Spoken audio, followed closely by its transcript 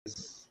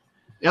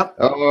Yep.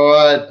 All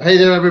right. Hey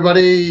there,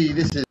 everybody.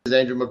 This is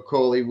Andrew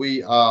McCauley.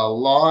 We are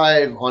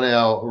live on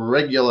our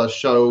regular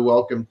show.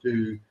 Welcome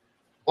to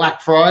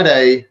Black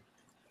Friday.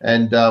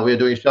 And we are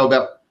doing a show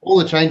about all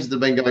the changes that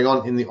have been going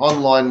on in the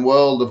online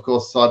world. Of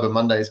course, Cyber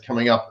Monday is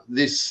coming up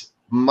this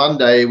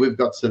Monday. We've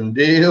got some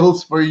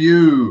deals for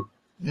you.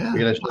 Yeah. We're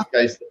going to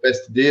showcase the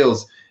best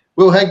deals.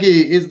 Will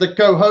Hankey is the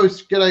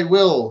co-host. G'day,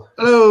 Will.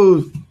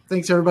 Hello.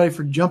 Thanks, everybody,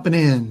 for jumping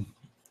in.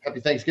 Happy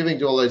Thanksgiving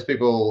to all those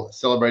people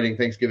celebrating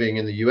Thanksgiving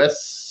in the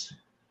US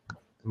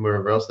and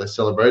wherever else they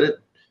celebrate it.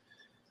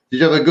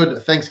 Did you have a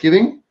good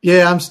Thanksgiving?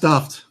 Yeah, I'm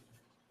stuffed.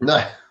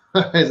 No,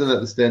 isn't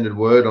that the standard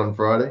word on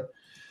Friday?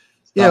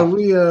 Yeah,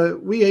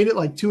 we ate at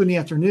like 2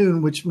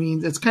 p.m, which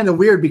means it's kind of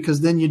weird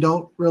because then you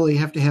don't really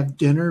have to have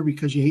dinner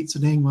because you ate so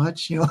dang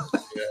much, you know.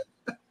 Yeah,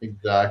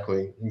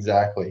 exactly.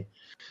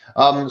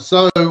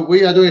 So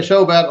we are doing a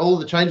show about all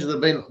the changes that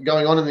have been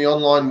going on in the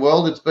online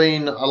world. It's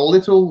been a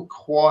little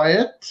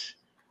quiet,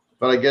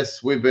 but I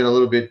guess we've been a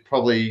little bit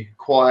probably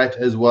quiet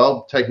as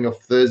well. Taking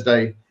off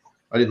Thursday,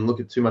 I didn't look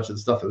at too much of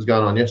the stuff that was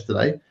going on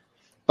yesterday.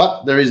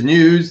 But there is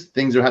news.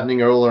 Things are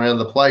happening all around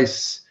the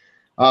place.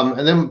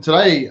 And then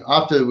today,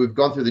 after we've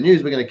gone through the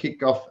news, we're going to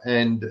kick off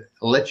and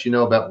let you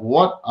know about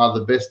what are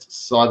the best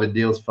cyber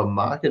deals for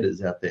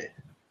marketers out there.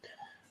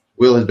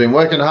 Will has been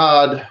working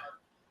hard,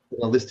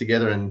 putting a list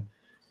together and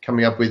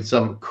coming up with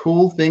some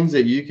cool things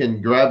that you can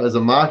grab as a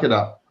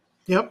marketer.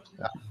 Yep.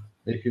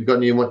 If you've got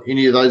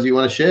any of those you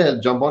want to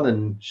share, jump on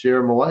and share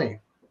them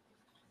away.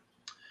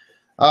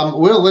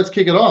 Will, let's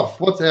kick it off.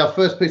 What's our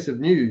first piece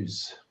of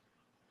news?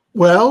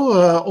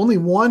 Well, only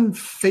one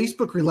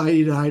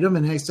Facebook-related item,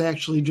 and it's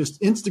actually just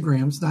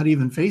Instagram. It's not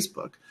even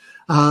Facebook.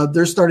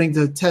 They're starting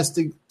to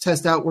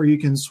test out where you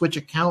can switch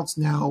accounts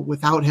now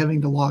without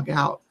having to log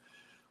out,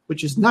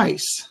 which is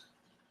nice.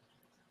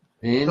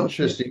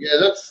 Interesting.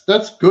 Yeah,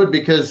 that's good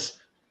because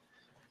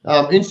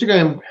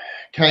Instagram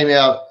came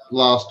out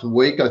last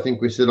week, I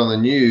think we said on the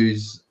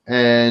news,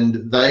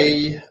 and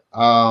they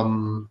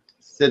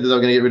said that they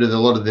were going to get rid of a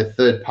lot of their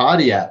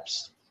third-party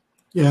apps.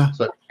 Yeah.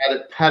 So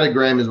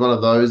Patagram is one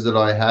of those that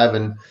I have,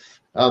 and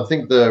I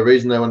think the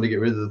reason they wanted to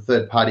get rid of the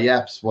third-party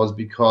apps was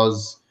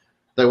because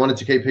they wanted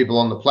to keep people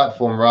on the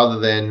platform rather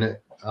than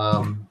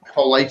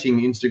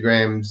collating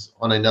Instagrams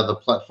on another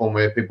platform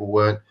where people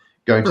weren't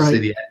going to see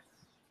the app,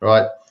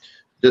 right?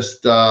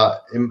 Just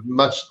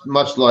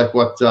much like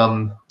what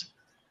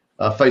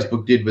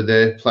Facebook did with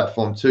their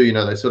platform too. You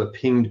know, they sort of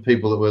pinged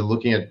people that were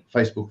looking at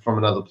Facebook from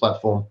another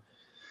platform.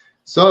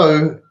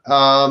 So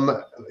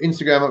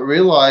Instagram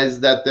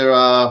realized that there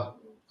are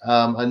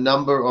a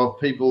number of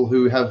people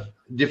who have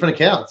different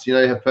accounts. You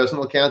know, you have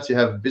personal accounts, you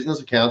have business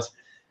accounts,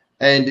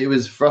 and it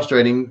was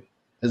frustrating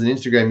as an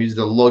Instagram user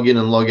to log in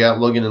and log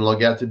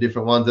out to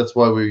different ones. That's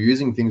why we were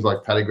using things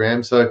like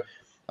Patagram. So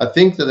I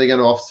think that they're going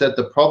to offset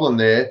the problem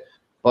there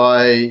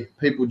by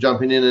people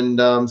jumping in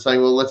and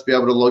saying, well, let's be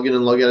able to log in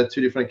and log out of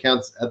 2 different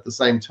accounts at the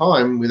same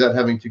time without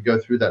having to go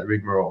through that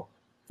rigmarole.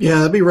 Yeah,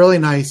 that'd be really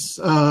nice.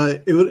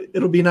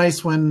 It'll be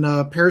nice when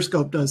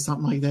Periscope does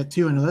something like that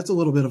too. I know that's a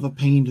little bit of a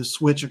pain to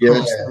switch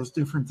across those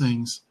different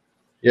things.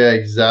 Yeah,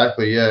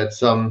 exactly. Yeah,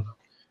 it's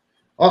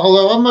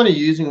although I'm only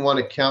using one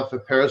account for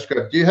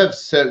Periscope. Do you have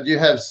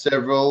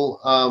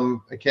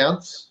several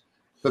accounts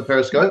for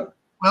Periscope?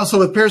 Well, so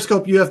with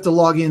Periscope, you have to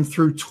log in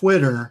through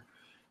Twitter.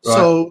 Right.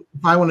 So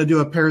if I want to do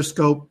a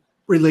Periscope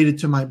related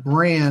to my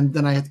brand,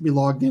 then I have to be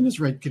logged in as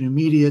Red Canoe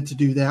Media to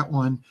do that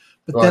one.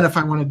 But then if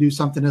I want to do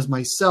something as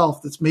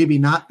myself that's maybe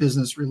not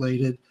business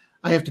related,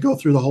 I have to go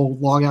through the whole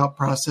log out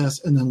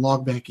process and then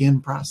log back in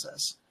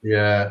process.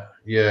 Yeah.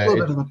 A little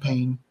bit of a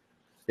pain.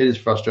 It is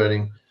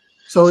frustrating.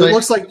 So it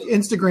looks like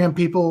Instagram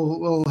people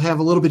will have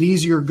a little bit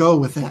easier go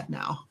with that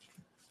now.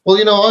 Well,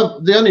 you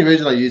know, the only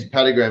reason I use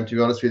Patagram, to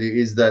be honest with you,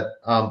 is that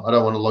I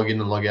don't want to log in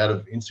and log out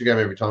of Instagram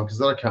every time because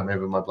then I can't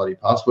remember my bloody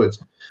passwords.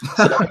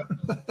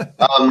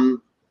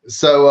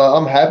 So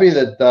I'm happy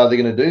that they're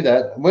going to do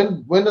that.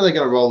 When are they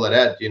going to roll that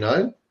out? Do you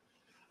know?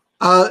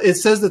 It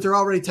says that they're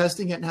already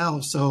testing it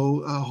now,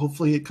 so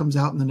hopefully it comes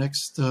out in the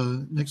next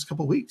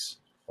couple of weeks.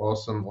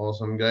 Awesome.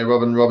 Okay,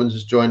 Robin's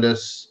just joined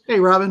us. Hey,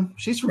 Robin.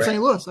 She's from St.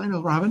 Louis. I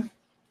know Robin.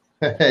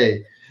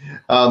 Hey.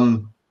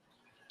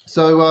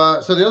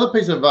 So the other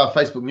piece of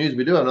Facebook news,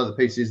 we do have another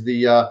piece, is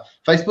the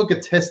Facebook are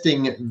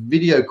testing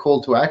video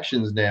call to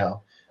actions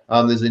now.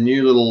 There's a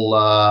new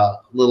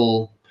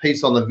little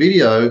piece on the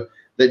video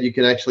that you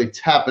can actually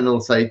tap, and it'll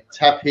say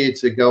tap here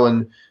to go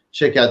and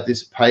check out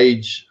this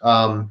page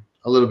a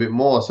little bit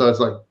more. So it's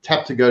like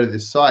tap to go to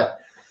this site.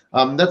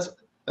 That's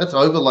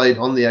overlaid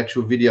on the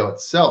actual video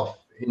itself.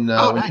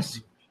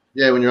 Nice.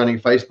 When you're running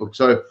Facebook.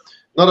 So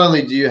not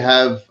only do you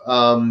have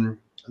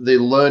the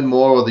learn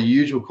more or the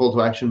usual call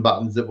to action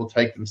buttons that will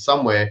take them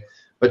somewhere,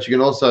 but you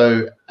can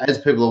also, as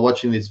people are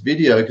watching this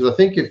video, because I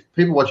think if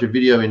people watch a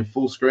video in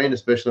full screen,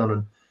 especially on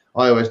an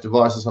iOS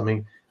device or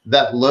something,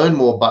 that learn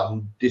more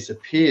button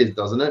disappears,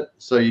 doesn't it?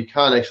 So you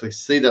can't actually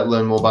see that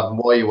learn more button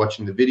while you're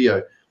watching the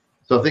video.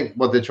 So I think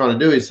what they're trying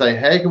to do is say,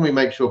 how can we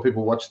make sure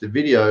people watch the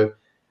video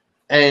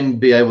and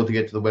be able to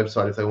get to the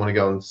website if they want to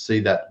go and see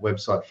that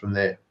website from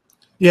there?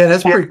 Yeah,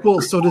 that's pretty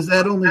cool. So does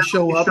that only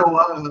show up does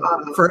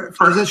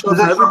that show up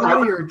for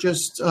everybody, or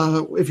just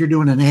if you're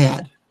doing an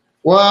ad?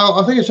 Well,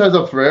 I think it shows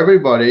up for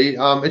everybody.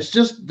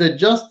 They're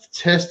just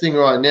testing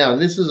right now,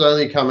 and this has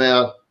only come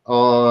out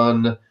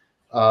on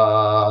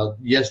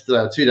yesterday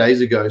or 2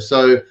 days ago.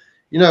 So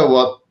you know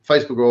what?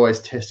 Facebook are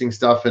always testing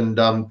stuff, and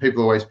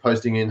people are always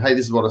posting in, hey,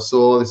 this is what I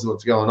saw, this is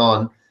what's going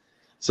on.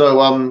 So,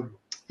 I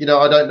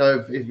don't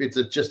know if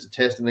it's just a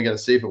test and they're going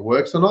to see if it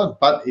works or not,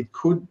 but it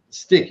could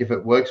stick if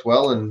it works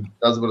well and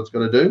does what it's got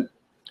to do.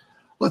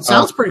 Well, it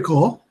sounds pretty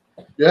cool.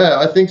 Yeah,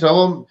 I think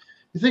so.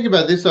 You think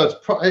about this, so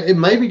it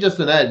may be just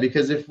an ad,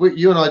 because if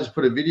you and I just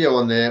put a video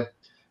on there,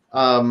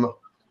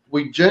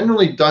 we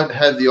generally don't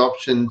have the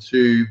option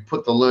to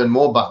put the learn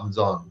more buttons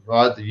on,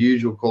 right? The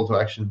usual call to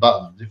action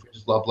buttons if we're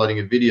just uploading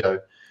a video.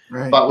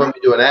 Right. But when we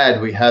do an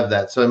ad, we have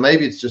that. So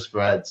maybe it's just for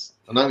ads.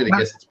 And I'm going to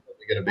guess it's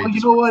probably going to be. Well,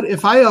 you know what?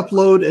 If I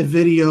upload a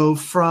video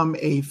from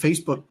a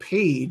Facebook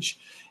page,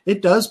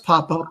 it does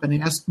pop up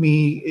and ask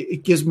me,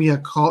 it gives me a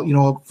call,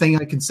 a thing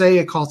I can say,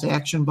 a call to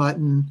action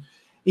button,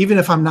 even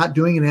if I'm not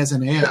doing it as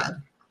an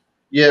ad.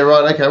 Yeah,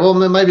 right. Okay. Well,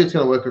 maybe it's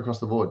going to work across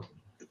the board.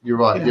 You're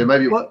right. Yeah,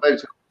 maybe it's going to work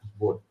across the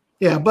board.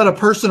 Yeah, but a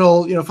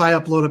personal, if I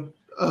upload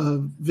a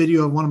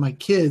video of one of my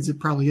kids, it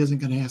probably isn't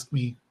going to ask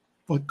me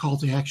what call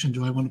to action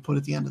do I want to put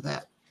at the end of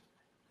that.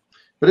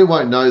 But it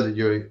won't know that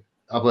you're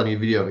uploading a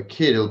video of a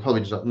kid. It'll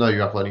probably just know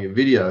you're uploading a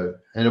video,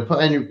 and it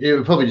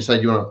will probably just say,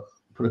 do you want to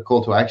put a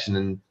call to action?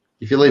 And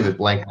if you leave it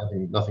blank,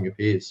 nothing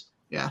appears.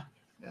 Yeah.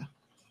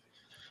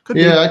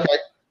 Okay.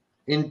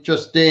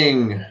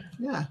 Interesting.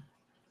 Yeah.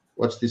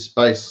 Watch this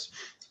space.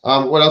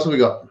 What else have we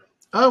got?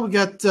 Oh, we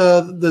got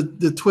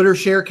the Twitter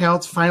share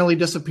counts finally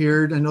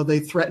disappeared. I know they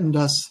threatened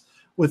us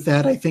with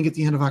that, I think, at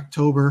the end of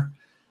October,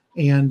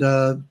 and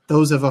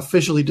those have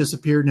officially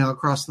disappeared now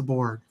across the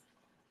board.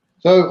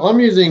 So I'm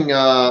using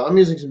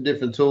some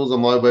different tools on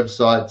my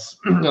websites,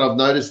 and I've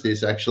noticed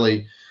this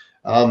actually.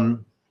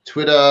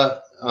 Twitter,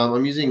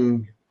 I'm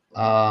using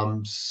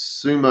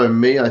Sumo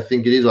Me, I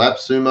think it is, or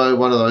AppSumo,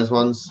 one of those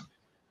ones,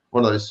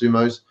 one of those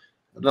Sumos.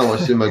 I don't know why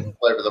Sumo is the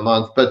flavor of the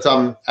month, but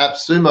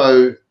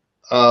AppSumo,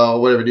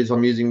 whatever it is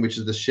I'm using, which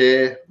is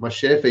my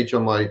share feature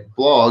on my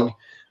blog.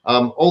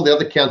 All the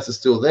other accounts are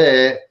still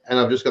there, and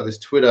I've just got this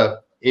Twitter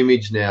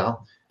image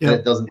now, and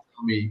it doesn't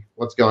tell me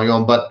what's going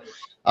on, but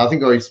I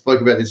think I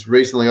spoke about this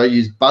recently. I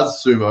use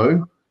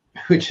BuzzSumo,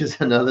 which is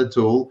another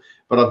tool,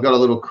 but I've got a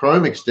little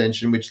Chrome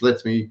extension which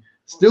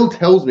still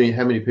tells me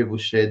how many people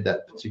shared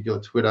that particular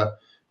Twitter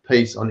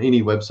piece on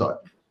any website.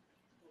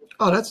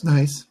 Oh, that's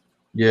nice.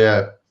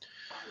 Yeah.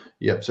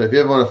 Yep. So if you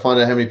ever want to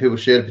find out how many people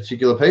shared a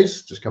particular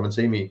piece, just come and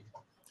see me.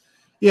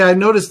 Yeah, I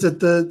noticed that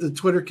the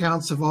Twitter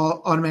accounts have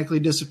all automatically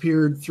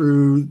disappeared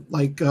through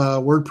like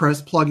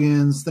WordPress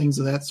plugins, things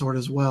of that sort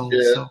as well.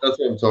 Yeah, so that's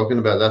what I'm talking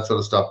about, that sort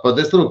of stuff. But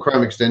this little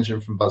Chrome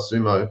extension from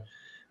BuzzSumo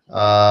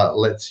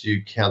lets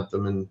you count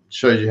them and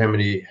shows you how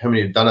many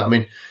have done it. I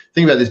mean,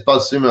 think about this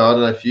BuzzSumo. I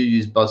don't know if you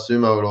use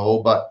BuzzSumo at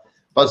all, but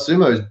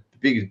BuzzSumo's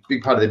big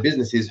part of their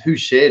business is who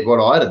shared what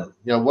item.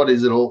 What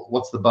is it all?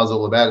 What's the buzz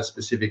all about? A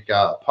specific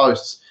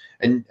posts,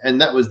 and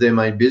that was their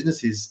main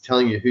business, is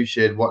telling you who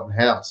shared what and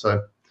how.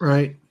 So.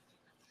 Right.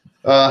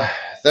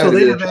 So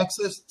they have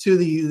access to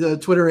the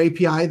Twitter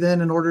API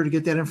then in order to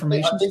get that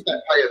information? I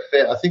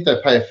think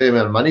they pay a fair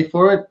amount of money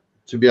for it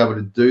to be able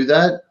to do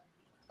that,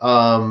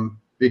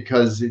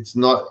 because it's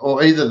not,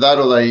 or either that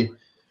or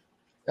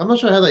I'm not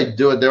sure how they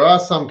do it. There are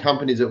some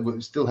companies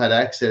that still had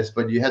access,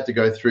 but you had to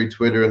go through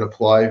Twitter and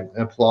apply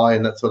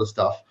and that sort of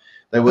stuff.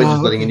 They weren't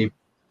just letting anybody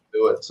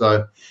do it.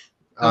 So,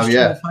 I was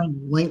trying to find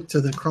a link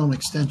to the Chrome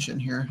extension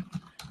here.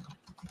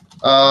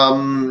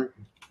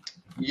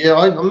 Yeah,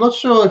 I'm not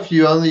sure if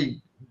you only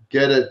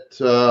get it.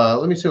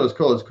 Let me see what it's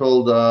called. It's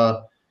called.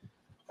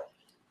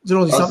 Is it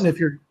only something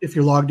if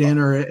you're logged in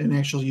or an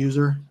actual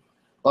user?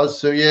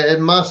 So yeah,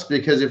 it must,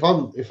 because if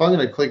I'm going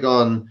to click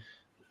on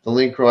the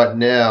link right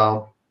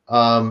now,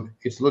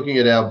 it's looking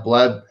at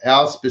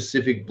our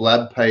specific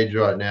Blab page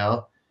right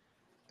now,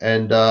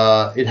 and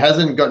it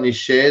hasn't got any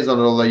shares on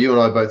it. Although you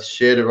and I both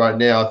shared it right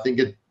now, I think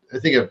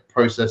it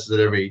processes it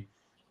every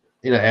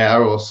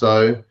hour or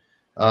so.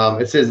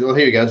 It says, well,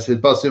 here we go. It says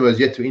BuzzSumo has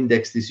yet to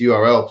index this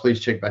URL. Please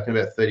check back in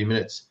about 30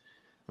 minutes.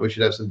 We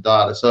should have some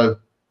data. So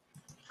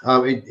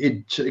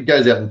it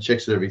goes out and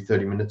checks it every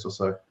 30 minutes or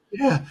so.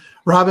 Yeah.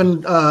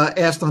 Robin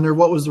asked on there,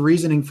 what was the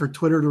reasoning for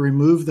Twitter to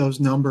remove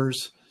those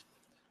numbers?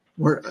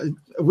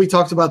 We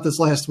talked about this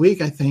last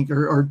week, I think,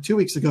 or 2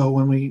 weeks ago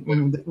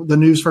when the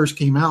news first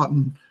came out,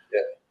 and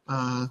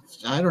I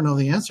don't know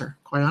the answer,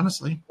 quite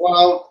honestly.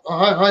 Well,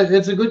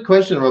 it's a good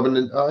question,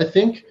 Robin. I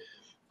think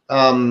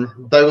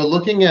they were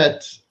looking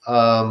at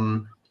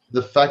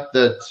the fact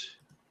that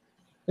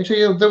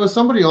actually there was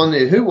somebody on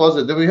there. Who was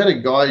it? That we had a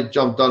guy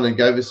jumped on and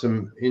gave us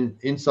some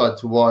insight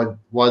to why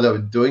they were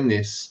doing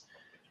this.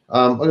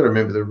 I've got to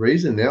remember the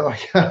reason now. I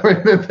can't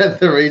remember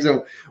the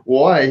reason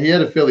why. He had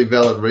a fairly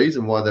valid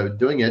reason why they were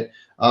doing it.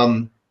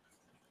 And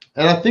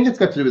I think it's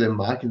got to do with their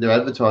marketing, their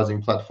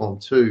advertising platform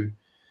too.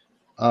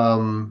 Yeah,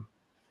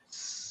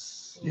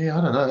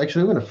 I don't know.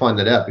 Actually, I'm going to find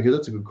that out because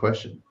that's a good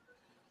question.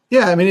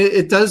 Yeah, I mean,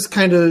 it does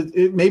kind of,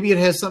 maybe it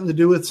has something to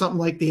do with something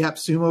like the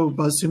AppSumo,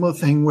 BuzzSumo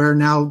thing, where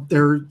now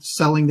they're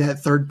selling that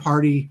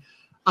third-party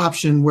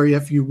option where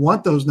if you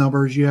want those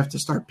numbers, you have to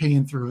start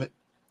paying through it,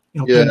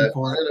 paying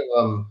for it.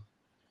 I'm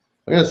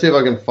going to see if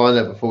I can find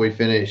that before we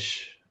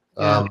finish.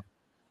 Yeah.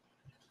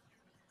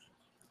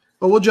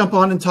 But we'll jump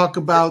on and talk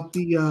about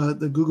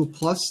the Google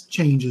Plus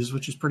changes,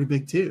 which is pretty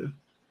big too.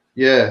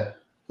 Yeah.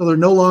 So they're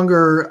no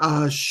longer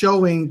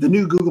showing the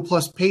new Google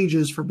Plus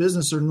pages for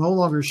business are no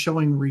longer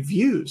showing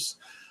reviews.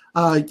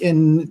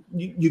 And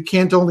you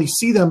can't only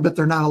see them, but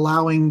they're not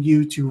allowing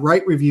you to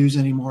write reviews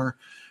anymore,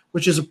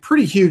 which is a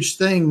pretty huge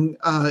thing.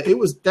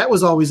 That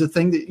was always a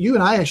thing that you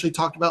and I actually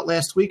talked about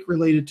last week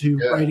related to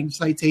writing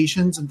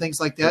citations and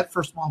things like that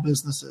for small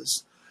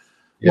businesses.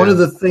 Yeah. One of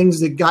the things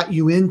that got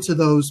you into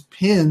those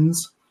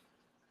pins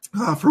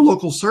for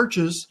local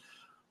searches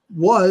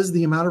was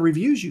the amount of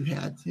reviews you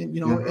had,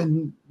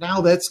 and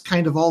now that's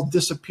kind of all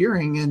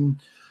disappearing, and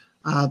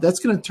that's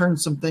going to turn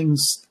some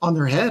things on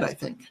their head, I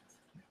think.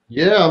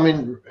 Yeah, I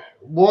mean,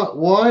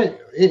 why?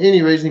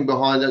 Any reasoning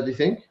behind that, do you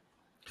think?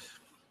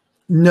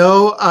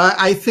 No,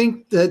 I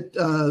think that,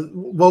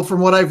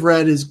 from what I've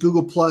read is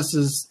Google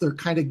Plus they're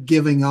kind of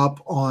giving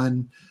up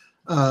on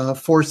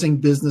forcing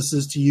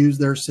businesses to use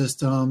their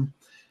system.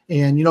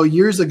 And,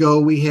 years ago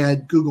we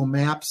had Google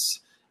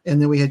Maps, and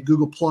then we had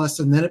Google Plus,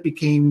 and then it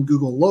became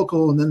Google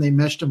Local, and then they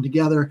meshed them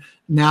together.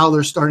 Now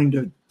they're starting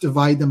to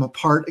divide them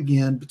apart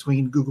again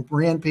between Google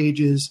brand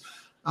pages,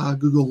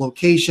 Google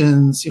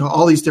locations,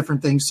 all these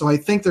different things. So I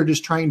think they're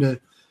just trying to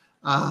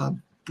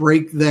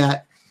break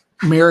that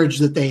marriage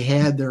that they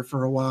had there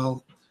for a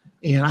while.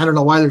 And I don't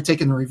know why they're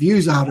taking the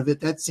reviews out of it.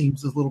 That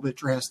seems a little bit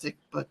drastic,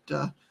 but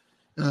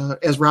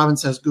as Robin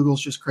says,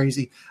 Google's just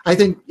crazy. I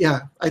think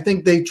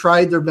they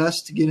tried their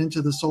best to get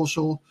into the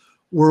social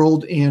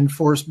world and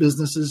force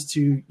businesses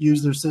to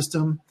use their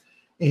system,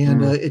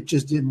 and it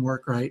just didn't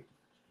work right.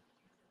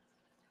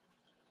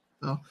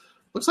 So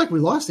looks like we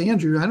lost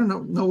Andrew. I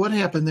don't know what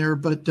happened there,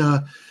 but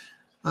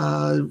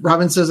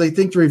Robin says, I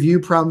think the review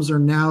problems are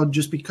now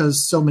just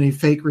because so many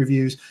fake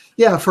reviews.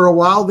 Yeah, for a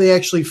while they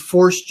actually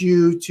forced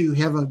you to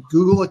have a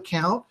Google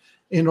account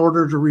in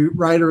order to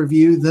write a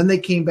review. Then they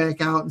came back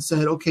out and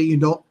said, okay, you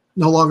no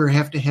longer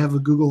have to have a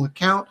Google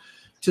account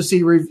to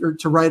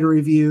write a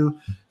review.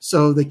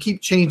 So they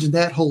keep changing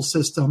that whole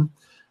system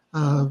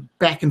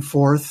back and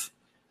forth.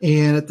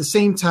 And at the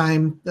same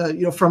time,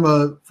 from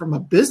a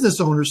business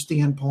owner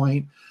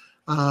standpoint,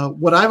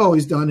 what I've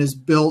always done is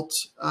built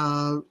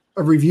a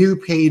review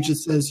page that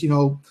says,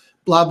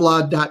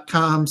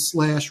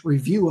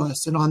 blah.com/review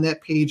us. And on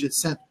that page, it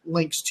sent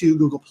links to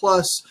Google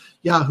Plus,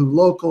 Yahoo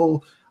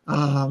Local,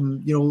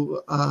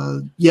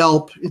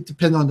 Yelp. It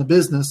depends on the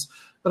business.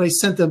 But I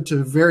sent them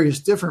to various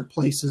different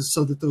places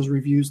so that those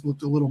reviews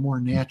looked a little more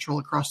natural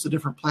across the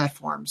different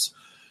platforms.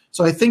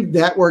 So I think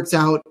that works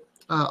out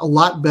a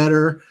lot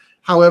better.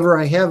 However,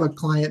 I have a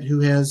client who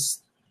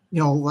has,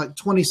 like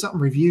 20-something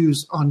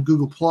reviews on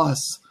Google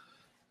Plus,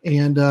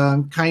 and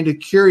I'm kind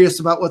of curious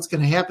about what's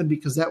going to happen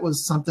because that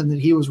was something that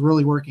he was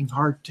really working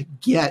hard to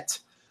get.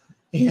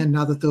 And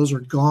now that those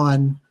are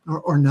gone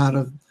or not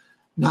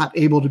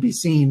able to be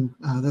seen,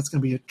 that's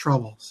going to be a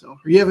trouble. So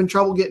are you having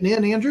trouble getting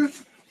in, Andrew?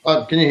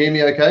 Can you hear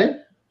me okay?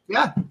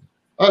 Yeah.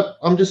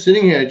 I'm just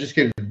sitting here. It just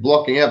keeps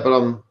blocking out, but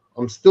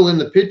I'm still in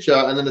the picture,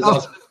 and then it's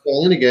asking to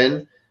fall in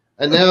again.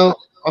 And now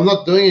I'm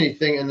not doing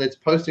anything, and it's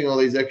posting all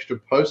these extra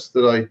posts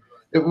that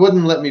it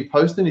wouldn't let me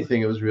post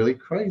anything. It was really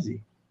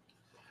crazy.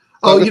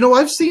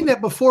 I've seen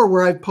that before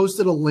where I've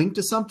posted a link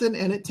to something,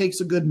 and it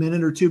takes a good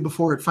minute or two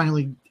before it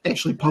finally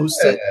actually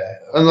posts it.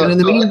 And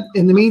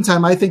in the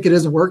meantime, I think it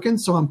isn't working,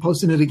 so I'm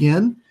posting it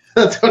again.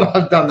 That's what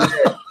I've done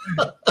there.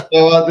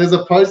 So there's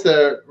a post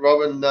there,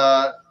 Robin,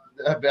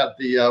 about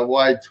the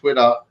why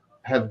Twitter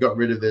have got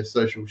rid of their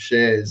social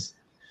shares.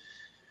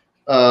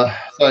 So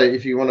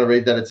if you want to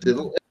read that, it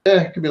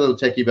could be a little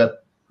techie,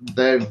 but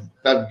they've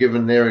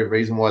given their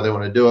reason why they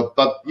want to do it.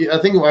 But I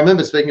think I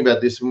remember speaking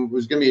about this, and it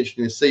was going to be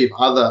interesting to see if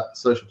other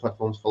social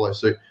platforms follow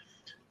suit.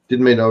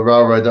 Didn't mean to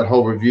railroad that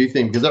whole review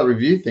thing, because that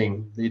review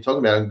thing that you're talking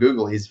about on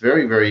Google is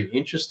very, very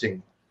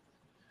interesting.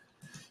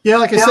 Yeah,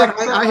 like I said,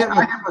 I have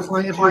a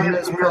client who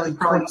has probably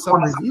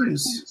 20-some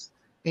reviews,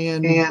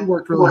 and he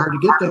worked really hard to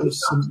get those.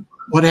 And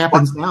what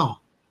happens now?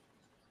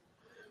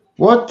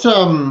 What?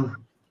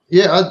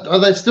 Are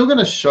they still going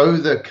to show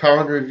the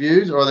current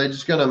reviews, or are they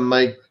just going to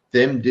make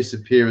them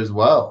disappear as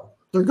well?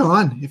 They're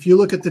gone. If you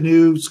look at the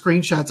new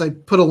screenshots, I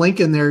put a link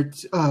in there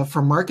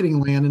from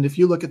Marketing Land, and if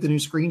you look at the new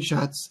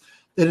screenshots,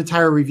 that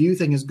entire review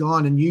thing is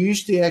gone. And you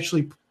used to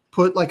actually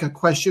put like a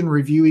question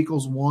review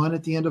equals 1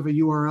 at the end of a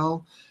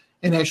URL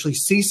and actually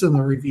see some of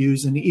the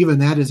reviews, and even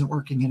that isn't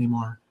working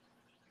anymore.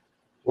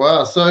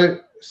 Wow. So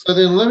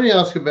then let me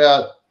ask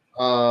about,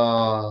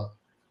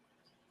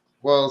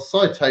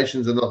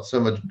 citations are not so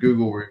much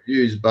Google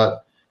reviews,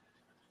 but,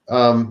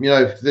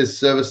 there's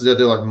services out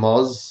there like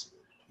Moz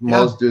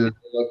do the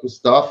local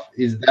stuff.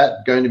 Is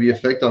that going to be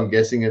affected? I'm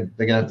guessing they're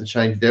going to have to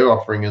change their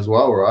offering as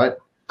well, right?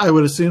 I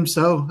would assume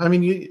so. I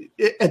mean,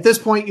 at this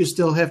point, you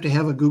still have to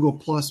have a Google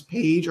Plus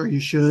page, or you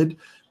should,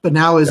 But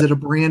now, is it a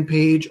brand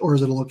page, or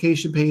is it a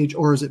location page,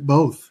 or is it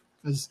both?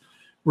 Because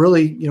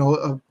really,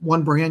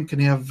 one brand can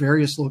have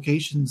various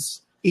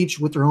locations, each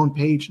with their own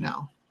page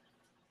now.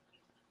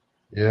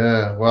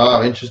 Yeah.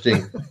 Wow.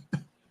 Interesting.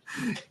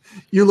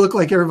 You look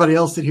like everybody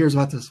else that hears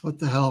about this. What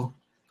the hell?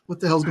 What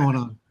the hell's going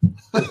on?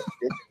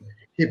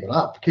 Keep it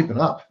up. Keep it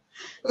up.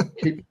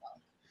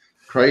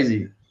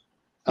 Crazy.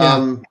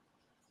 Yeah.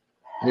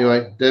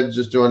 Anyway, Deb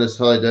just joined us.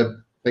 Hello,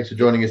 Deb. Thanks for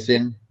joining us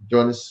in.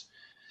 Join us.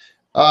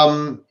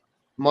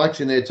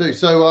 Mike's in there too.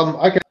 So,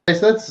 okay.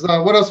 So that's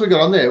what else we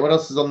got on there? What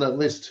else is on that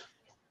list?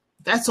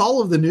 That's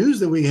all of the news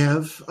that we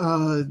have.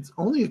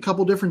 Only a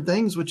couple different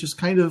things, which is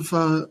kind of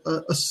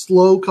a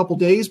slow couple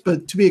days,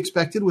 but to be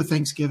expected with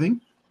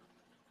Thanksgiving.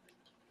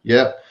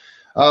 Yeah.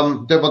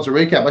 Deb wants a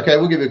recap. Okay,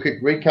 we'll give you a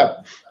quick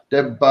recap.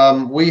 Deb,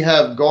 we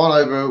have gone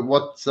over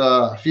what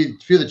a few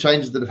of the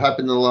changes that have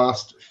happened in the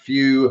last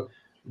few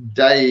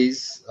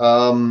days.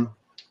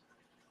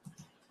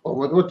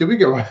 What did we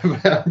go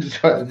over? I'm just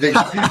trying to think.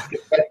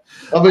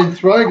 I've been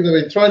thrown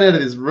out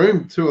of this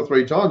room 2 or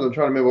 3 times. I'm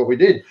trying to remember what we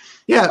did.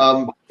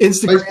 Yeah,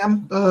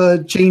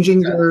 Instagram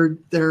changing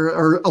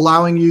they're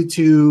allowing you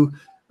to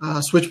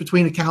switch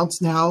between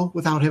accounts now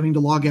without having to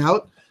log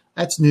out.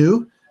 That's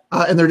new,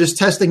 and they're just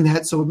testing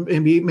that, so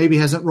maybe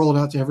hasn't rolled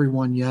out to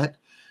everyone yet.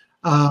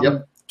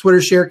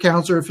 Twitter share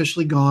counts are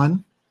officially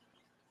gone.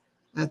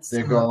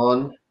 They're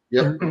gone.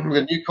 Yep, we've got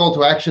a new call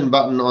to action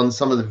button on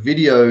some of the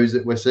videos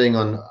that we're seeing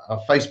on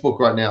Facebook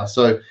right now.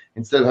 So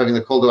instead of having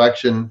the call to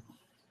action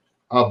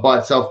by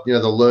itself,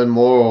 the learn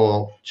more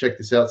or check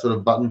this out sort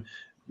of button,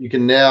 you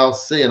can now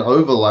see an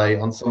overlay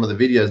on some of the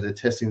videos. They're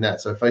testing that.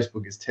 So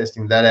Facebook is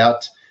testing that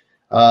out.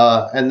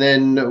 And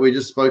then we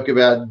just spoke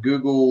about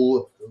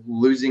Google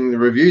losing the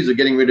reviews or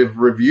getting rid of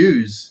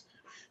reviews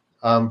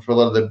for a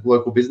lot of the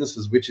local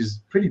businesses, which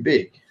is pretty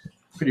big.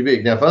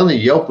 Now, if only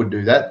Yelp would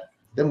do that,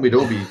 then we'd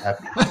all be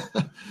happy.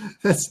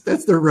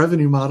 That's their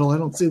revenue model. I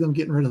don't see them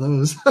getting rid of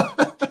those.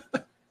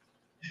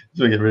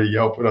 So get rid of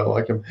Yelp, but I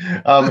like them.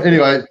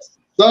 Anyway,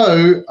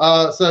 so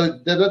that's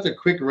a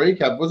quick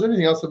recap. Was there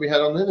anything else that we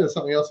had on there? There's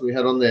something else that we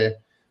had on there.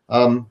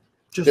 You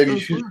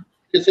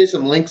can see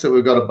some links that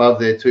we've got above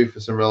there too for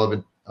some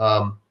relevant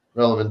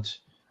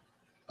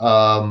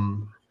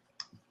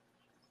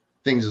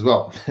things as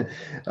well.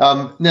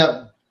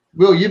 Now,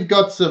 Will, you've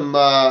got some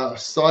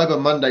Cyber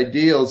Monday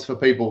deals for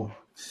people.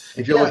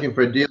 If you're looking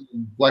for a deal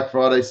on Black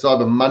Friday,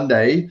 Cyber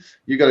Monday,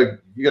 you got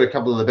a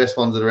couple of the best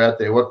ones that are out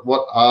there.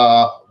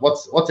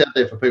 What's out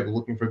there for people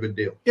looking for a good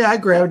deal? Yeah, I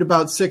grabbed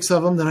about 6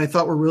 of them that I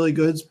thought were really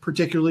good,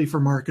 particularly for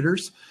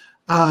marketers.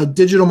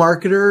 Digital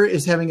Marketer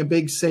is having a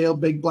big sale,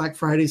 big Black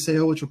Friday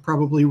sale, which will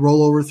probably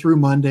roll over through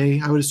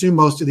Monday. I would assume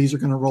most of these are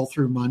going to roll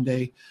through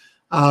Monday.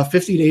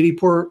 50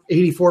 to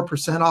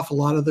 84% off a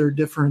lot of their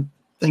different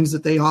things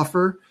that they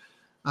offer.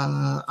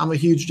 I'm a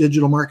huge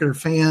Digital Marketer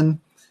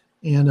fan.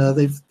 And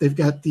they've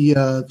got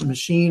the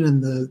machine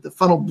and the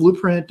funnel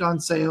blueprint on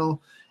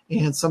sale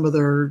and some of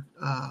their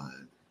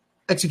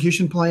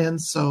execution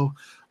plans. So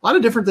a lot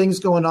of different things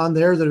going on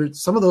there.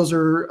 Some of those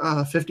are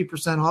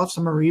 50% off.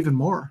 Some are even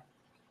more.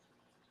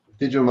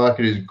 Digital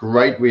Marketer is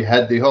great. We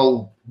had the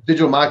whole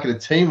Digital Marketer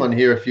team on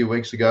here a few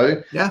weeks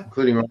ago,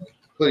 including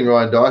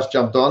Ryan Dice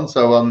jumped on.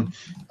 So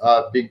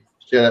big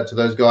shout out to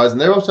those guys.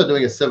 And they're also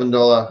doing a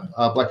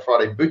 $7 Black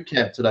Friday boot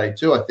camp today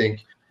too, I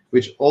think,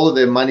 which all of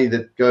their money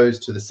that goes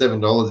to the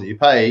 $7 that you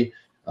pay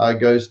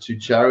goes to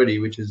charity,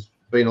 which has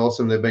been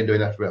awesome. They've been doing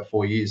that for about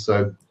 4 years.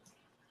 So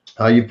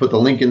you put the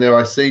link in there.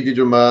 I see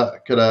Digital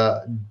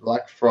Marketer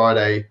Black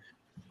Friday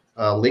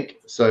link.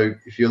 So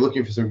if you're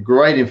looking for some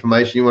great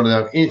information, you want to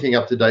know anything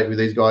up to date with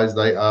these guys,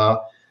 they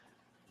are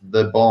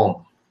the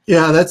bomb.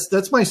 Yeah,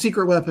 that's my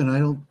secret weapon. I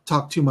don't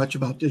talk too much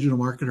about Digital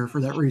Marketer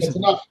for that reason. That's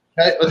enough.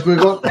 Okay, let's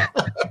move on.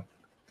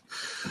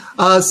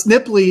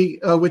 Sniply,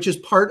 which is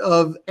part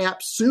of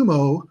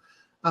AppSumo.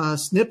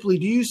 Sniply,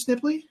 do you use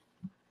Sniply?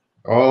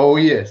 Oh,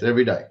 yes,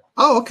 every day.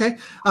 Oh, okay.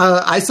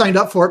 I signed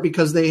up for it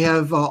because they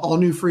have all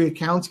new free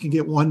accounts can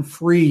get 1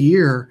 free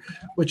year,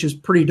 which is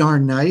pretty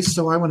darn nice.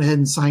 So I went ahead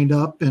and signed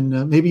up,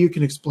 and maybe you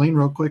can explain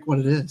real quick what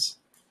it is.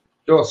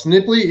 Sure.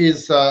 Sniply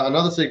is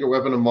another secret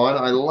weapon of mine.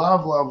 I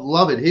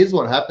love it. Here's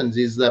what happens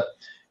is that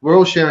we're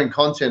all sharing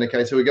content,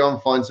 okay? So we go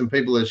and find some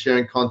people that are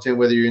sharing content,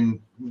 whether you're in,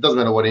 it doesn't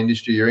matter what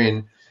industry you're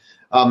in.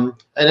 And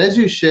as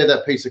you share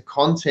that piece of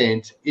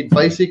content, it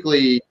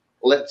basically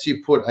lets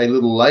you put a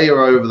little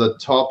layer over the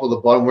top or the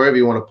bottom, wherever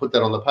you want to put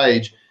that on the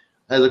page,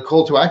 as a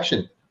call to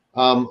action.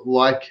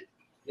 Like,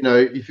 you know,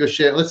 if you're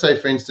sharing, let's say,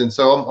 for instance,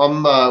 so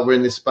we're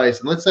in this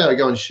space, and let's say I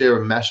go and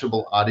share a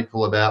Mashable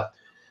article about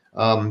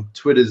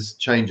Twitter's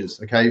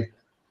changes, okay?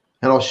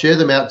 And I'll share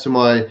them out to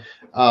my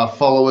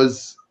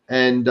followers,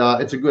 and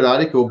it's a good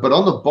article. But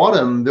on the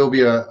bottom, there'll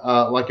be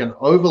like an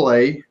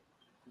overlay,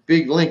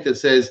 big link that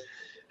says,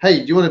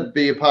 hey, do you want to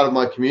be a part of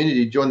my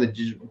community? Join the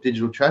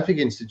Digital Traffic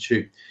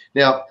Institute.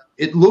 Now,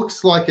 it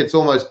looks like it's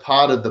almost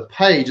part of the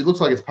page. It looks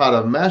like it's part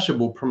of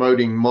Mashable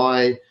promoting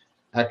my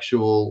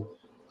actual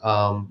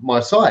my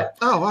site.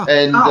 Oh, wow.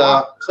 And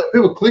so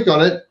people click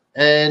on it,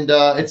 and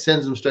it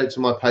sends them straight to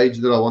my page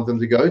that I want them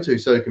to go to.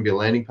 So it can be a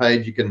landing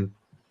page. You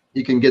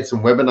can get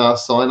some webinar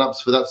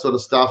signups for that sort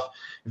of stuff.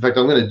 In fact,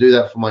 I'm going to do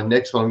that for my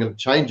next one. I'm going to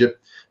change it.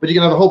 But you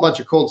can have a whole bunch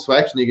of calls to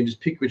action. You can just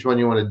pick which one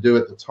you want to do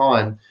at the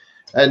time.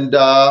 And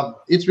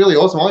it's really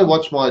awesome. I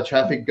watch my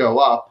traffic go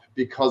up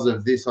because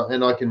of this,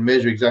 and I can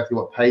measure exactly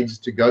what pages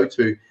to go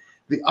to.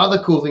 The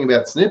other cool thing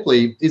about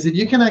Sniply is that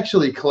you can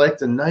actually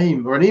collect a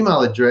name or an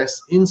email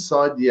address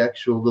inside the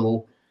actual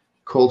little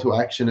call to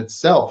action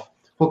itself,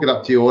 hook it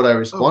up to your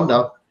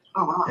autoresponder,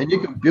 and you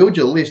can build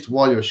your list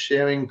while you're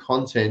sharing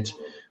content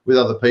with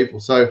other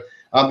people. So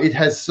it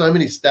has so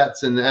many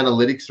stats and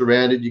analytics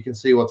around it. You can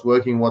see what's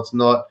working, what's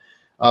not.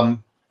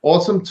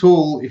 Awesome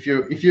tool. If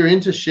you're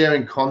into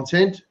sharing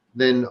content,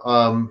 then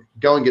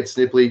go and get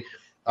Sniply.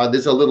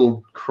 There's a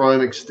little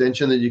Chrome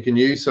extension that you can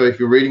use. So if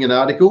you're reading an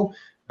article,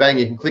 bang,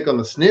 you can click on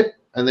the snip,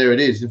 and there it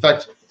is. In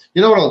fact,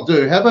 you know what I'll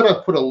do? How about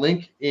I put a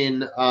link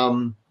in?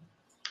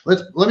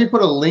 Let me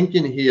put a link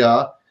in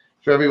here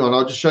for everyone.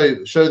 I'll just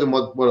show them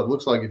what it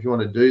looks like if you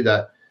want to do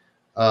that.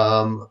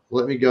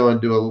 Let me go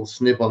and do a little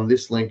snip on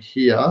this link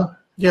here.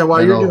 Yeah,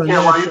 while you're doing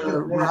that, I had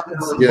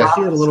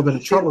a little bit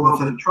of trouble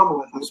with it,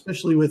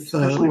 especially with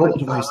mobile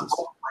devices.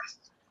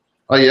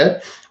 Oh,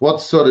 yeah?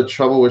 What sort of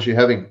trouble was you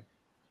having?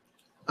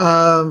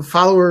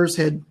 Followers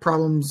had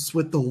problems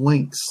with the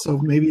links, so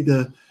maybe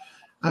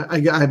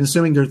I'm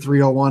assuming they're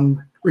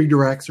 301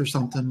 redirects or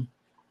something.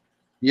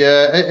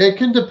 Yeah, it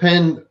can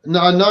depend.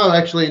 No,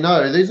 actually,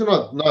 no. These are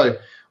not. No,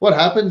 what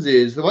happens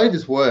is the way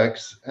this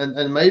works,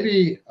 and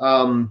maybe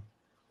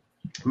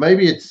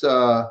it's.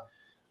 I'm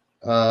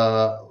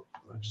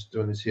just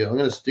doing this here. I'm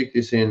going to stick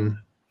this in.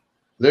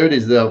 There it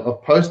is.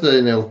 I've posted it,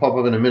 and it'll pop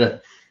up in a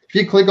minute. If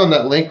you click on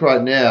that link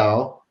right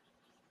now,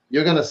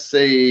 you're going to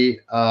see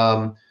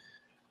an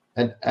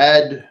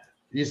ad.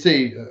 You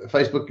see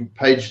Facebook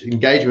page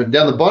engagement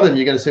down the bottom.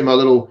 You're going to see my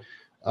little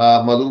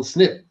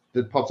snip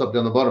that pops up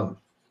down the bottom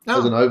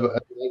as an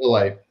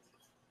overlay.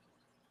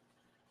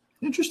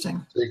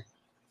 Interesting. So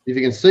if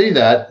you can see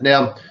that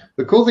now,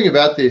 the cool thing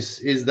about this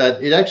is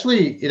that it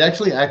actually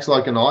acts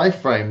like an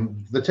iframe.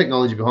 The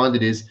technology behind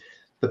it is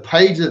the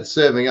page that's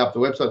serving up, the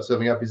website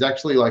serving up, is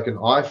actually like an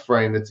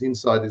iframe that's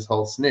inside this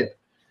whole snip.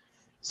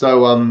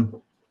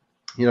 So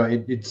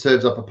it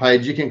serves up a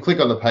page. You can click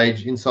on the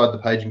page, inside the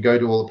page, and go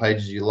to all the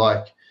pages you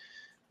like.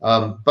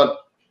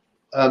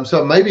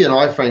 So maybe an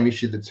iframe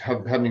issue that's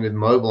happening with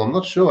mobile. I'm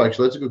not sure,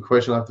 actually. That's a good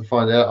question. I have to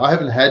find out. I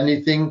haven't had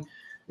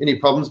any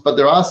problems, but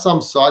there are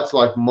some sites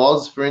like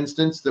Moz, for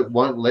instance, that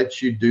won't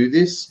let you do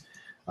this,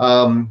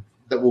 that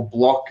will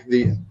block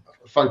the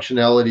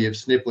functionality of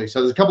Sniply.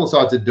 So there's a couple of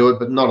sites that do it,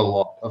 but not a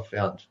lot, I've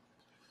found.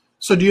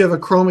 So do you have a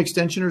Chrome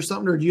extension or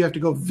something, or do you have to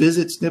go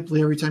visit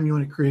Sniply every time you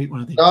want to create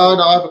one of these? No,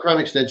 I have a Chrome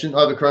extension.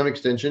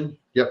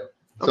 Yep.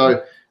 Okay.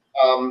 So,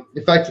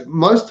 in fact,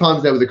 most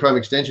times now with the Chrome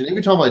extension,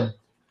 every time I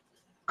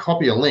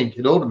copy a link,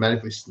 it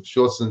automatically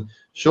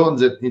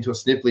shortens it into a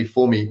Sniply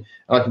for me,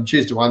 and I can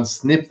choose to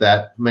unsnip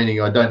that,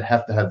 meaning I don't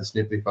have to have the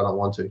Sniply if I don't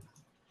want to.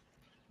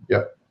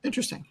 Yep.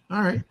 Interesting.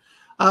 All right.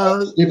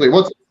 Sniply,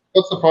 what's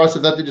the price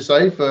of that? Did you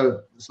say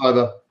for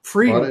Cyber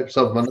Friday,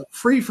 Cyber Monday?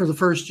 Free for the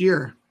first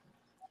year.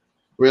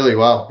 Really?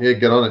 Wow. Yeah,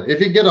 get on it. If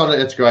you get on it,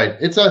 it's great.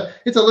 It's a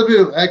little bit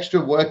of extra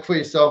work for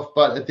yourself,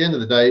 but at the end of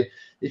the day,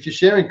 if you're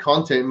sharing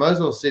content, might as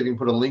well see if you can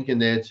put a link in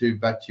there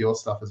back to your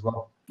stuff as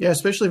well. Yeah,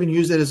 especially if you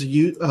use it as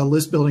a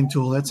list building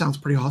tool. That sounds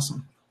pretty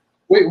awesome.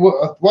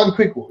 One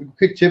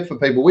quick tip for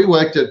people. We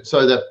worked it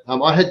so that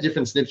I had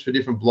different snips for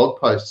different blog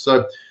posts.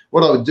 So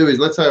what I would do is,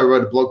 let's say I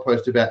wrote a blog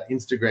post about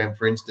Instagram,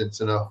 for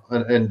instance, and I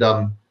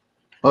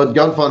would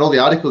go and find all the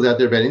articles out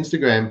there about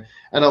Instagram,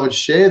 and I would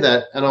share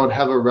that, and I would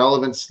have a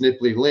relevant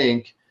Sniply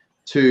link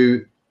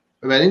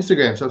about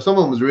Instagram. So if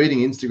someone was reading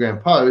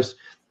Instagram post,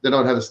 then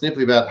I'd have a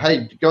Sniply about,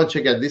 hey, go and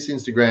check out this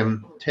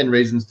Instagram 10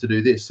 reasons to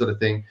do this sort of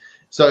thing.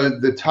 So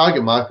the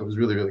target market was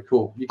really, really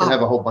cool. You can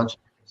have a whole bunch of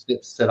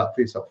snips set up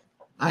for yourself.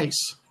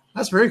 Nice.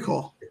 That's very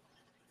cool.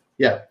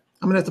 Yeah.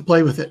 I'm going to have to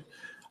play with it.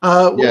 We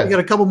got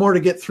a couple more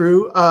to get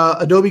through.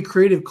 Adobe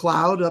Creative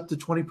Cloud up to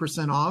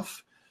 20%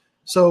 off.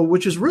 So,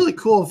 which is really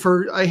cool.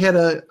 I got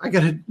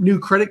a new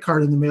credit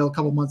card in the mail a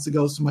couple months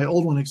ago, so my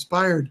old one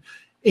expired,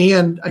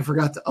 and I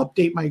forgot to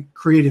update my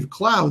Creative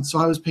Cloud. So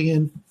I was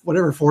paying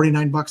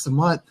 $49 a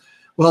month.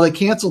 Well, they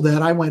canceled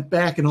that. I went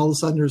back, and all of a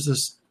sudden there's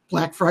this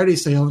Black Friday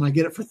sale, and I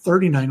get it for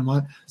 $39 a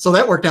month. So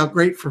that worked out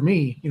great for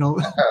me, There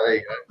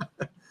you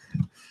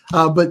go.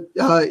 But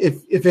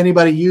if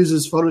anybody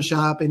uses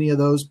Photoshop, any of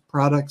those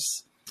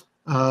products,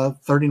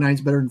 $39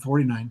 is better than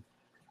 $49.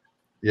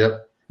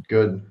 Yep,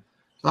 good.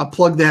 I'll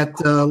plug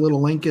that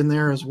little link in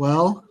there as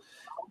well.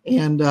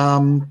 And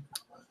I'm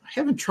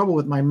having trouble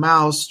with my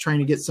mouse trying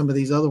to get some of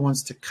these other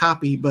ones to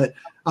copy, but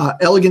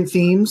Elegant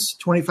Themes,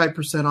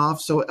 25%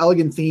 off. So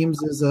Elegant Themes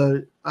is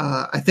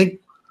I think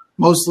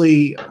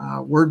mostly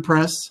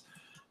WordPress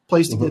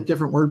place to get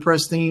different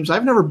WordPress themes.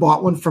 I've never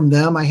bought one from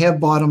them. I have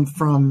bought them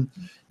from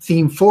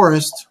Theme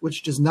Forest,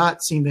 which does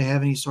not seem to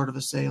have any sort of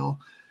a sale.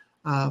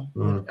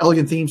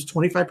 Elegant Themes,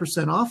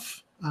 25%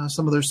 off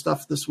some of their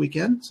stuff this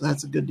weekend. So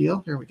that's a good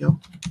deal. Here we go.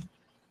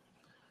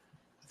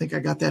 think I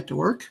got that to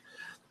work.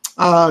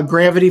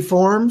 Gravity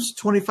Forms,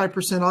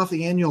 25% off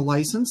the annual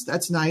license.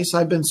 That's nice.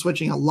 I've been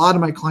switching a lot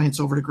of my clients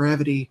over to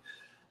Gravity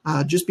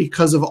just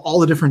because of all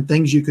the different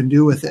things you can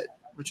do with it,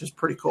 which is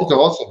pretty cool. It's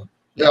awesome.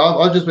 Yeah,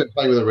 I've just been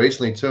playing with it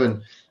recently too,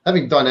 and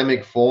having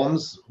dynamic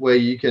forms where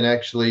you can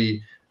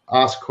actually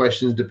ask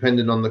questions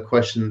dependent on the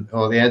question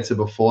or the answer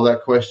before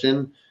that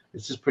question.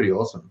 It's just pretty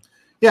awesome.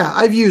 Yeah,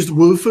 I've used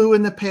Wufoo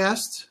in the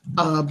past,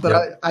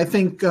 but I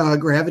think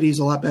Gravity is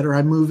a lot better.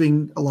 I'm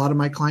moving a lot of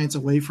my clients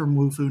away from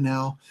Wufoo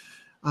now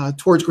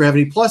towards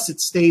Gravity. Plus, it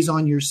stays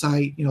on your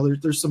site. You know,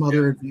 there's some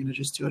other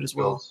advantages to it as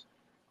well.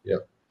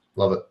 Yep,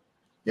 love it.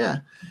 Yeah,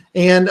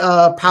 and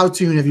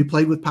Powtoon. Have you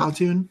played with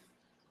Powtoon?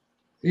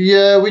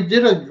 Yeah,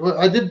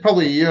 I did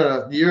probably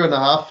a year and a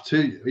half, about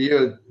a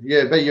year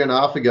and a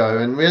half ago,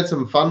 and we had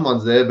some fun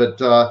ones there,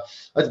 but I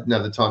didn't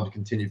have the time to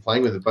continue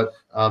playing with it. But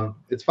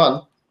it's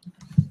fun.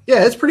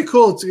 Yeah, it's pretty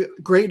cool. It's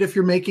great if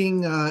you're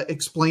making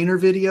explainer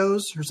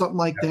videos or something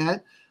like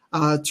that.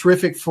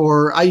 Terrific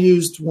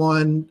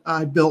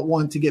I built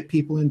one to get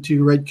people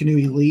into Red Canoe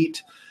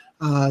Elite.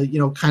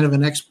 Kind of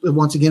an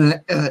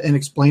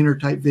explainer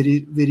type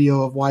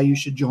video of why you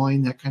should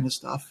join, that kind of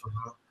stuff.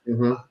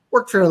 Mm-hmm.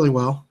 Worked fairly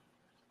well.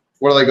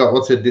 What do they got?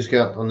 What's their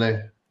discount on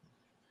there?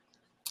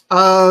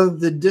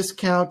 The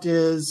discount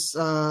is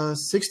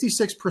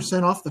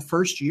 66% off the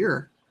first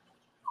year.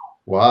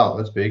 Wow,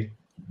 that's big.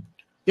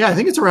 Yeah, I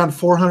think it's around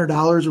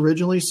 $400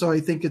 originally, so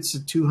I think it's a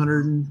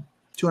 $200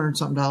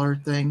 something dollar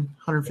thing,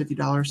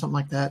 $150, something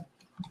like that.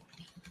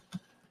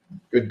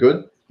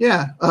 Good.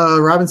 Yeah.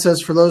 Robin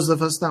says, for those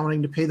of us not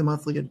wanting to pay the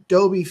monthly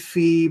Adobe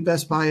fee,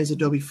 Best Buy is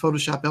Adobe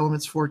Photoshop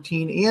Elements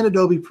 14 and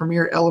Adobe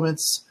Premiere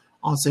Elements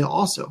on sale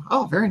also.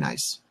 Oh, very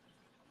nice.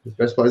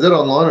 Best Buy. Is that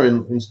online or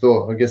in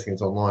store? I'm guessing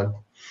it's online.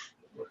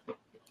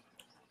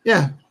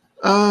 Yeah.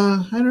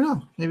 I don't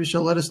know. Maybe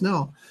she'll let us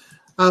know.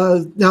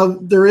 Now,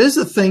 there is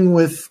a thing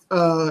with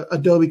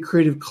Adobe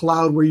Creative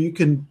Cloud where you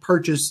can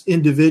purchase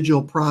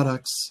individual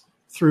products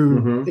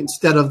through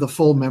instead of the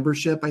full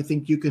membership. I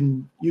think you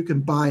can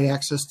buy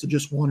access to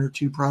just one or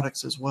two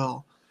products as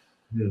well.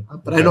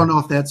 But I don't know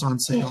if that's on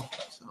sale.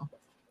 So.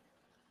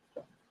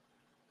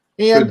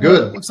 And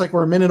good. Looks like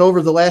we're a minute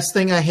over. The last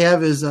thing I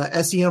have is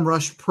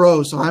SEMrush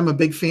Pro. So I'm a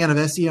big fan of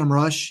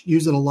SEMrush.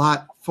 Use it a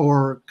lot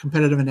for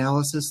competitive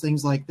analysis,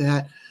 things like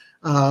that.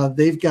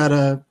 They've got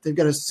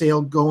a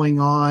sale going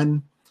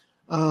on,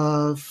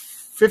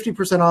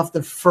 50% off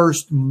the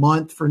first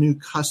month for new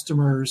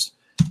customers,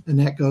 and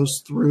that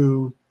goes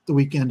through the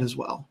weekend as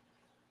well.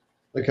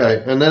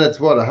 Okay, and then it's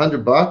what,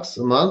 $100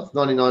 a month,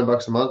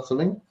 $99 a month,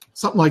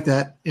 something like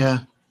that. Yeah.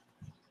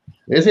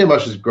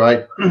 SEMrush is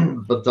great,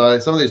 but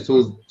some of these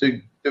tools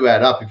do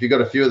add up. If you've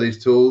got a few of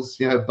these tools,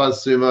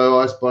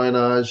 BuzzSumo,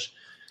 Ispionage,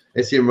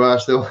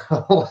 SEMrush, they'll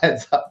all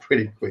adds up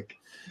pretty quick.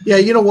 Yeah,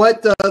 you know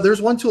what?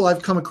 There's one tool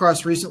I've come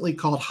across recently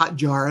called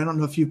Hotjar. I don't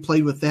know if you've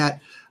played with that,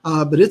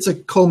 but it's a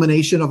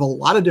culmination of a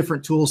lot of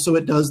different tools. So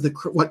it does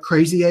what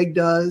Crazy Egg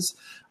does.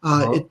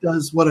 It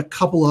does what a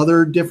couple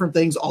other different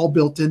things all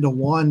built into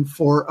one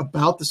for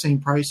about the same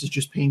price as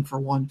just paying for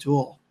one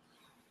tool.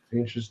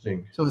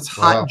 Interesting. So it's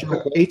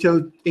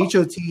Hotjar,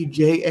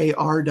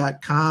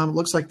 HOTJAR.com. It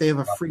looks like they have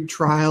a free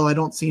trial. I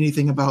don't see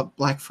anything about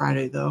Black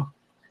Friday, though.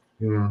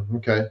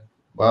 Okay.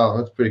 Wow,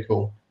 that's pretty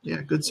cool.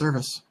 Yeah, good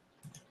service.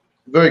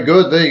 Very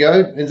good. There you go.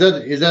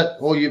 Is that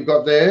all you've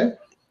got there?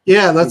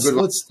 Yeah, let's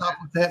stop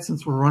with that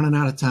since we're running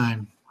out of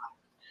time.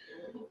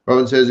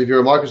 Robin says, if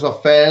you're a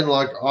Microsoft fan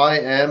like I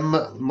am,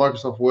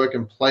 Microsoft Work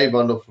and Play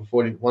bundle for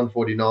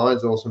 $149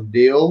 is an awesome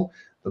deal.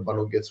 The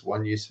bundle gets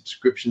 1 year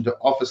subscription to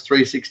Office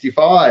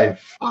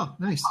 365. Oh,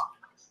 nice.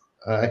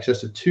 Access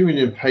to 2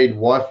 million paid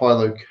Wi-Fi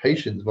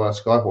locations via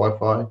Skype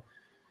Wi-Fi.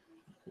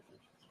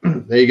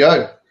 There you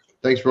go.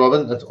 Thanks,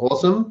 Robin. That's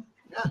awesome.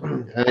 Yeah.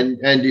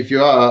 And if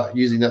you are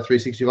using that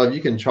 365,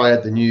 you can try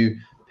out the new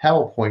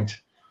PowerPoint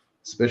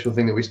special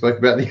thing that we spoke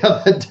about the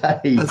other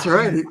day. That's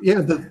right. Yeah,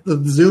 the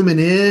zooming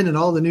in and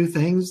all the new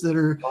things that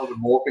are all the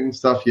morphing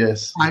stuff.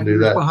 Yes, 5 do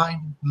years that.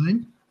 behind.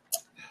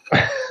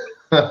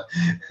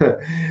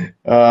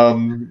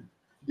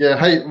 Yeah.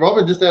 Hey,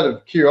 Robin, just out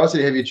of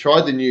curiosity, have you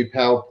tried the new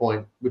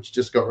PowerPoint, which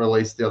just got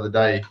released the other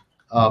day?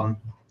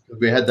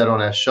 We had that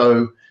on our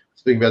show.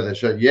 Speaking about that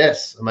show,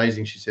 yes,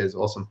 amazing. She says,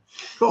 awesome.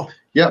 Cool.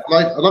 Yeah,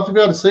 I'd love to be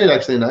able to see it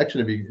actually in action.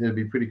 It'd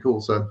be pretty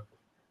cool. So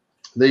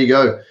there you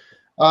go.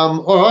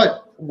 All right.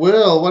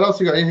 Well, what else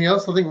you got? Anything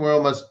else? I think we're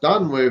almost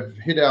done. We've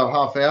hit our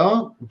half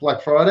hour.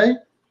 Black Friday.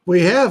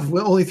 We have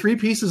only 3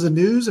 pieces of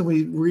news, and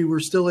we were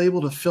still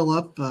able to fill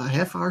up a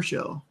half our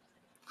show.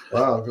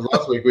 Wow, because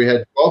last week we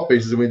had 12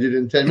 pieces and we did it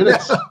in 10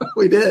 minutes. Yeah,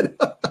 we did.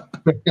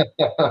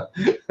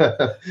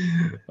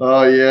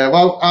 Oh, yeah.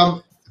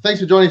 Well, thanks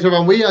for joining us,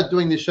 everyone. We are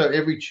doing this show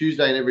every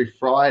Tuesday and every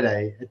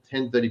Friday at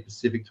 10:30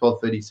 Pacific,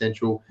 12:30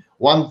 Central,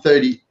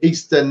 1:30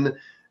 Eastern,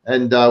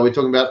 and we're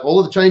talking about all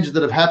of the changes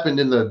that have happened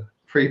in the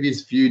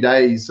previous few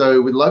days.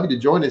 So we'd love you to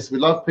join us.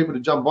 We'd love people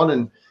to jump on,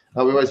 and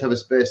we always have a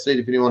spare seat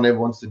if anyone ever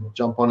wants to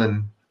jump on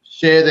and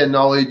share their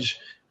knowledge.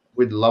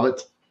 We'd love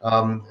it.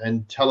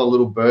 And tell a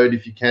little bird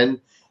if you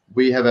can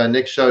we have our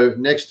next show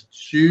next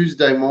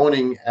Tuesday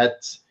morning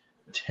at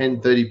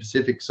 10:30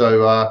 Pacific.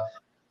 So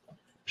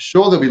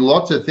sure, there'll be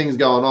lots of things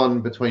going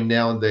on between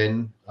now and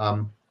then.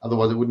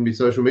 Otherwise, it wouldn't be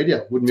social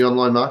media, wouldn't be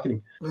online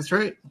marketing. That's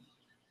right.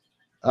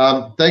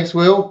 Thanks,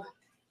 Will.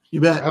 You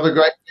bet. Have a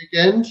great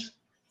weekend.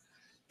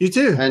 You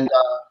too. And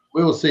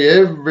we will see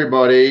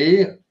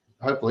everybody,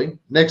 hopefully,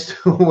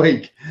 next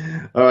week.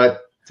 All right.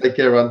 Take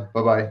care, everyone.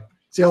 Bye-bye.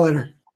 See you later.